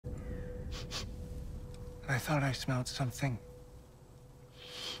I thought I smelled something.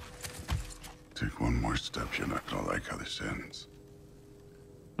 Take one more step, you're not gonna like how this ends.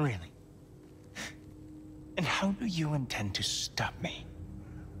 Really? And how do you intend to stop me?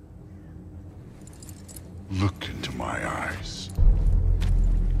 Look into my eyes.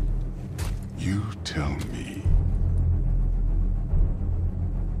 You tell me.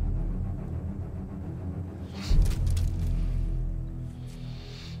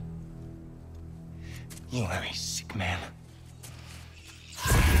 You are a sick man.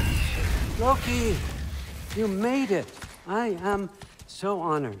 Loki! You made it! I am so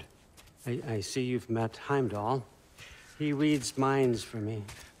honored. I see you've met Heimdall. He reads minds for me.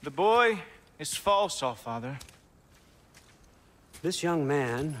 The boy is false, Allfather. This young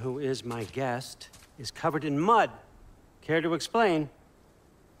man, who is my guest, is covered in mud. Care to explain?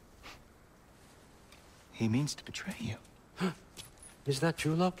 He means to betray you. Is that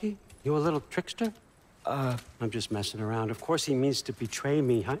true, Loki? You a little trickster? I'm just messing around. Of course he means to betray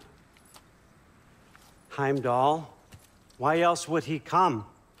me, huh? Heimdall? Why else would he come?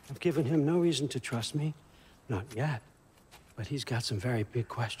 I've given him no reason to trust me. Not yet. But he's got some very big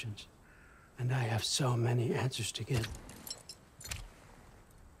questions. And I have so many answers to give.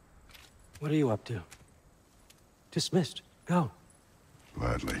 What are you up to? Dismissed. Go.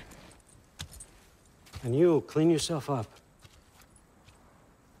 Gladly. And you, clean yourself up.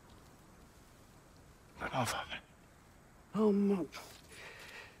 But Allfather. Oh, no.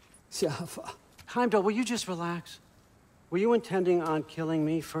 Heimdall, will you just relax? Were you intending on killing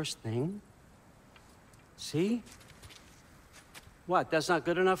me first thing? See? What, that's not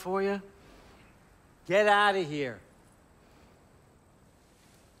good enough for you? Get out of here.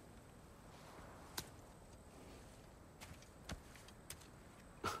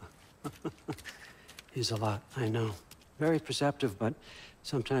 He's a lot, I know. Very perceptive, but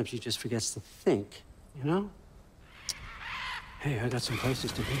sometimes he just forgets to think, you know? Hey, I got some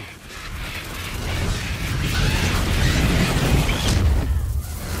places to be.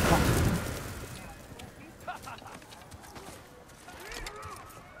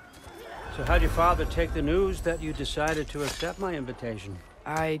 So how'd your father take the news that you decided to accept my invitation?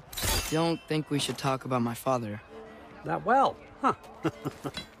 I don't think we should talk about my father. Not well, huh?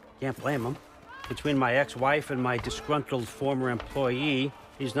 Can't blame him. Between my ex-wife and my disgruntled former employee,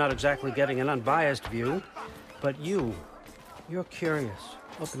 he's not exactly getting an unbiased view. But you're curious,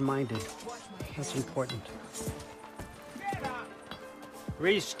 open-minded. That's important.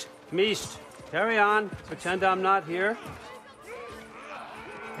 Reist, Meest, carry on. Pretend I'm not here.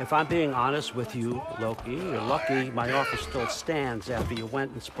 If I'm being honest with you, Loki, you're lucky my offer still stands after you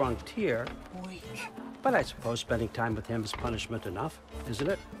went and sprung Tyr. But I suppose spending time with him is punishment enough, isn't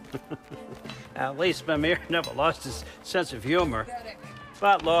it? At least Mimir never lost his sense of humor.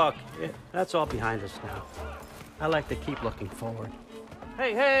 But look, that's all behind us now. I like to keep looking forward.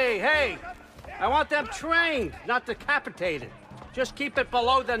 Hey! I want them trained, not decapitated. Just keep it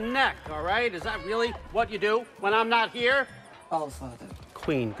below the neck, all right? Is that really what you do when I'm not here? Allfather,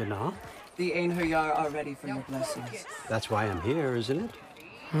 Queen Gná. the Einherjar are ready for your blessings. That's why I'm here, isn't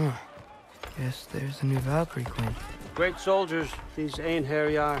it? Guess there's a new Valkyrie Queen. Great soldiers, these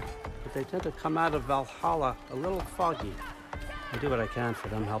Einherjar, but they tend to come out of Valhalla a little foggy. I do what I can for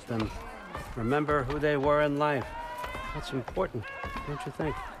them, help them remember who they were in life. That's important, don't you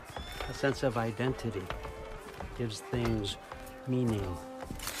think? A sense of identity gives things meaning.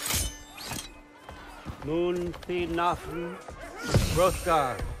 Moon thi nafen,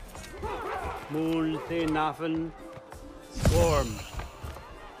 Hrothgar. Moon thi nafen, Gorm.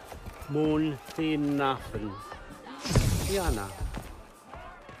 Moon thi nafen, Tiana.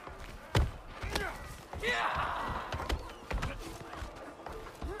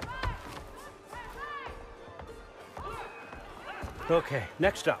 Okay,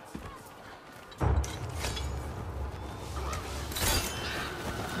 next up.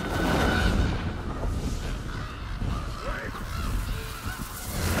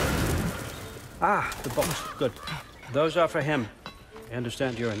 Ah, the books. Good. Those are for him. I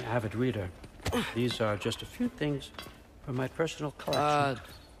understand you're an avid reader. These are just a few things from my personal collection.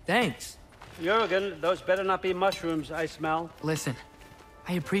 Thanks. Jurgen, those better not be mushrooms I smell. Listen,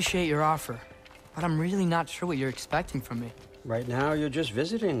 I appreciate your offer, but I'm really not sure what you're expecting from me. Right now, you're just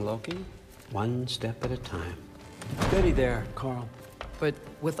visiting, Loki. One step at a time. Steady there, Carl. But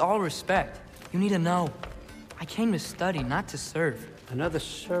with all respect, you need to know, I came to study, not to serve. Another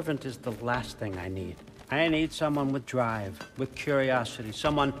servant is the last thing I need. I need someone with drive, with curiosity,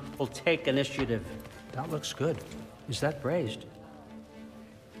 someone who'll take initiative. That looks good. Is that praised?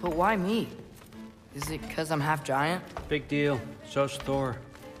 But why me? Is it because I'm half giant? Big deal. So's Thor.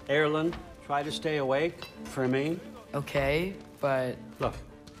 Erlen Try to stay awake for me. Okay, but Look,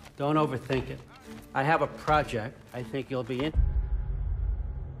 don't overthink it. I have a project I think you'll be in.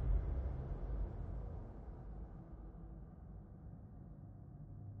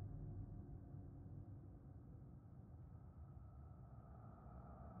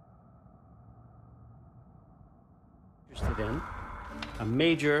 Interested in. A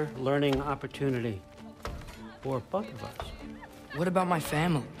major learning opportunity for both of us. what about my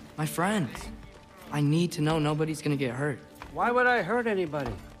family? My friends? I need to know nobody's gonna get hurt. Why would I hurt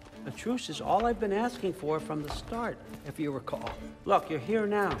anybody? The truce is all I've been asking for from the start, if you recall. Look, you're here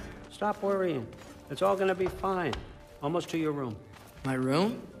now. Stop worrying. It's all gonna be fine. Almost to your room. My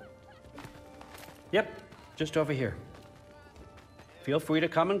room? Yep, just over here. Feel free to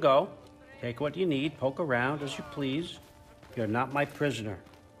come and go. Take what you need, poke around as you please. You're not my prisoner.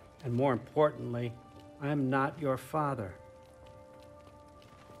 And more importantly, I'm not your father.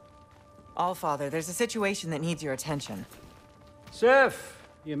 Allfather, there's a situation that needs your attention. Sif,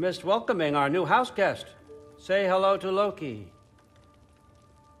 you missed welcoming our new house guest. Say hello to Loki.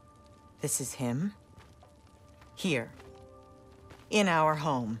 This is him? Here. In our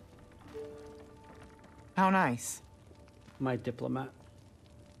home. How nice. My diplomat.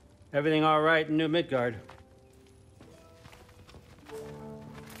 Everything all right in New Midgard?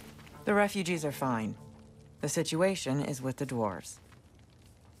 The refugees are fine. The situation is with the dwarves.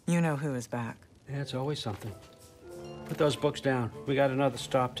 You know who is back. Yeah, it's always something. Put those books down. We got another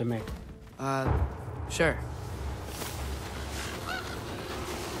stop to make. Sure.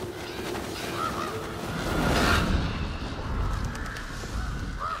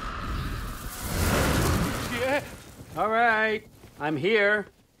 Yeah. All right, I'm here.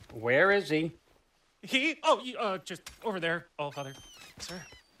 Where is he? He? Oh, just over there, Allfather. Sir.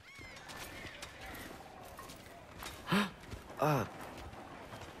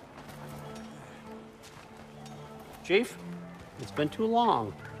 Chief, it's been too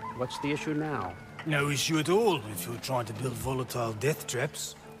long. What's the issue now? No issue at all if you're trying to build volatile death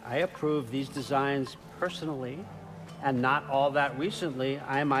traps. I approve these designs personally, and not all that recently,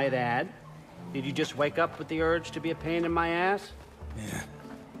 I might add. Did you just wake up with the urge to be a pain in my ass? Yeah.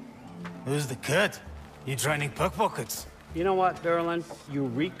 Who's the cut? You training pickpockets? You know what, Durlin? You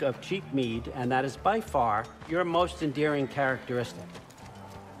reek of cheap mead, and that is by far your most endearing characteristic.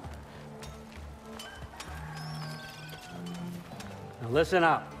 Now listen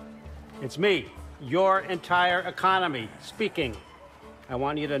up. It's me, your entire economy, speaking. I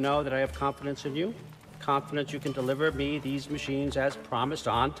want you to know that I have confidence in you. Confidence you can deliver me these machines as promised,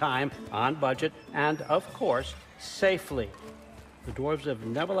 on time, on budget, and, of course, safely. The dwarves have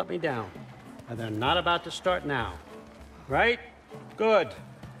never let me down, and they're not about to start now. Right? Good.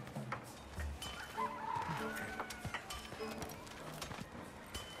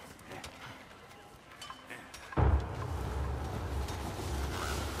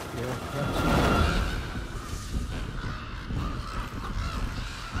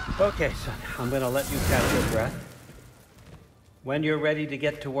 Okay, son, I'm gonna let you catch your breath. When you're ready to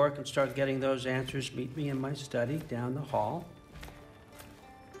get to work and start getting those answers, meet me in my study down the hall.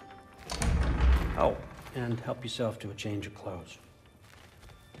 Oh, and help yourself to a change of clothes.